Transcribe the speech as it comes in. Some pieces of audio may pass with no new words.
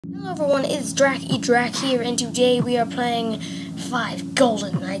Hello everyone, it's xXDrac-E here, and today we are playing 5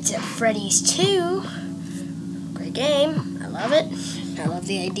 Golden Nights at Freddy's 2. Great game. I love it. I love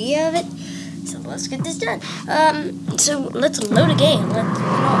the idea of it. So let's get this done. So let's load a game.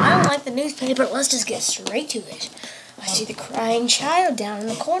 I don't like the newspaper. Let's just get straight to it. I see the crying child down in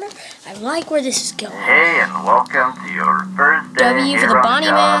the corner. I like where this is going. Hey, and welcome to your first day W for the Bonnie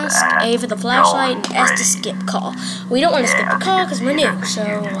mask, A for the flashlight, and S to skip call. We don't want to skip the call because we're new, so...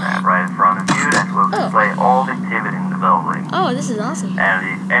 right in front of you that will display all the activity in the building. Oh, this is awesome. And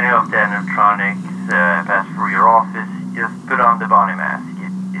if any of the electronics pass through your office, just put on the Bonnie mask.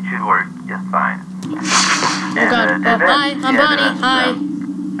 It should work just fine. Oh god, hi, I'm Bonnie, hi.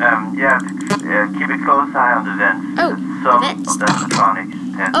 Keep a close eye on the vents. Oh, some the vents. of the electronics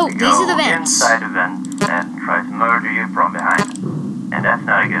tend to these are the go vents. inside the vents and try to murder you from behind. And that's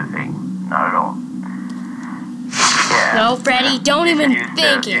not a good thing. Not at all. Yeah. No, Freddy, don't even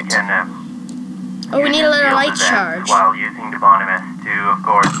think it. We need to let our lights charge. While using the Bonnie mask too, of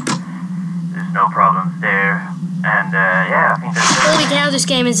course. There's no problems there. And yeah, I think that's it. Holy cow, this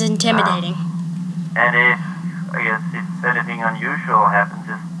game is intimidating. And if anything unusual happens,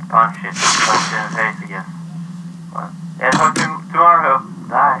 just punch it in the face, I guess. Well, yeah, talk to you tomorrow.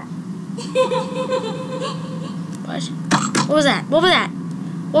 Bye. What? What was that? What was that?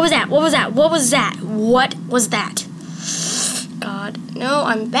 What was that? What was that? What was that? What was that? God, no,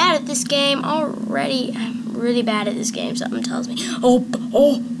 I'm bad at this game already. I'm really bad at this game, something tells me. Oh,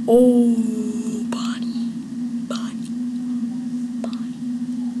 Bonnie.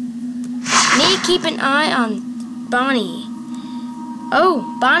 Need to keep an eye on Bonnie.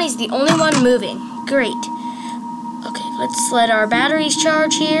 Oh, Bonnie's the only one moving. Great. Okay, let's let our batteries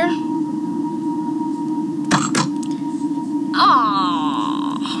charge here.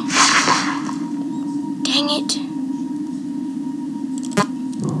 Aww. Dang it.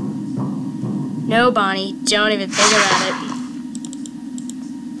 No, Bonnie, don't even think about it.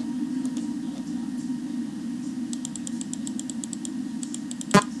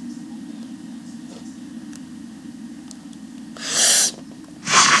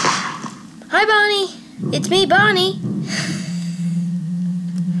 Hi, Bonnie. It's me, Bonnie.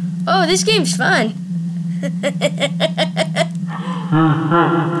 Oh, this game's fun.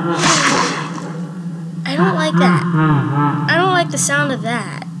 I don't like that. I don't like the sound of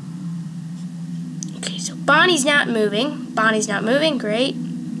that. Okay, so Bonnie's not moving. Bonnie's not moving. Great.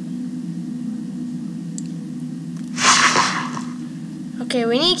 Okay,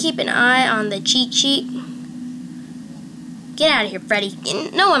 we need to keep an eye on the cheat sheet. Get out of here, Freddy.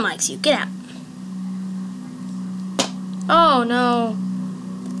 No one likes you. Get out. Oh, no.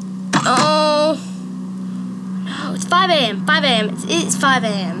 Oh. No, it's 5 a.m. 5 a.m. It's 5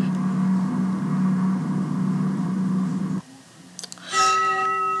 a.m.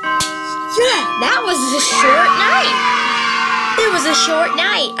 Yeah, that was a short night. It was a short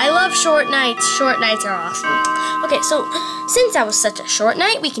night. I love short nights. Short nights are awesome. Okay, so since that was such a short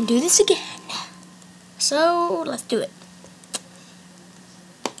night, we can do this again. So, let's do it.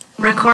 Record.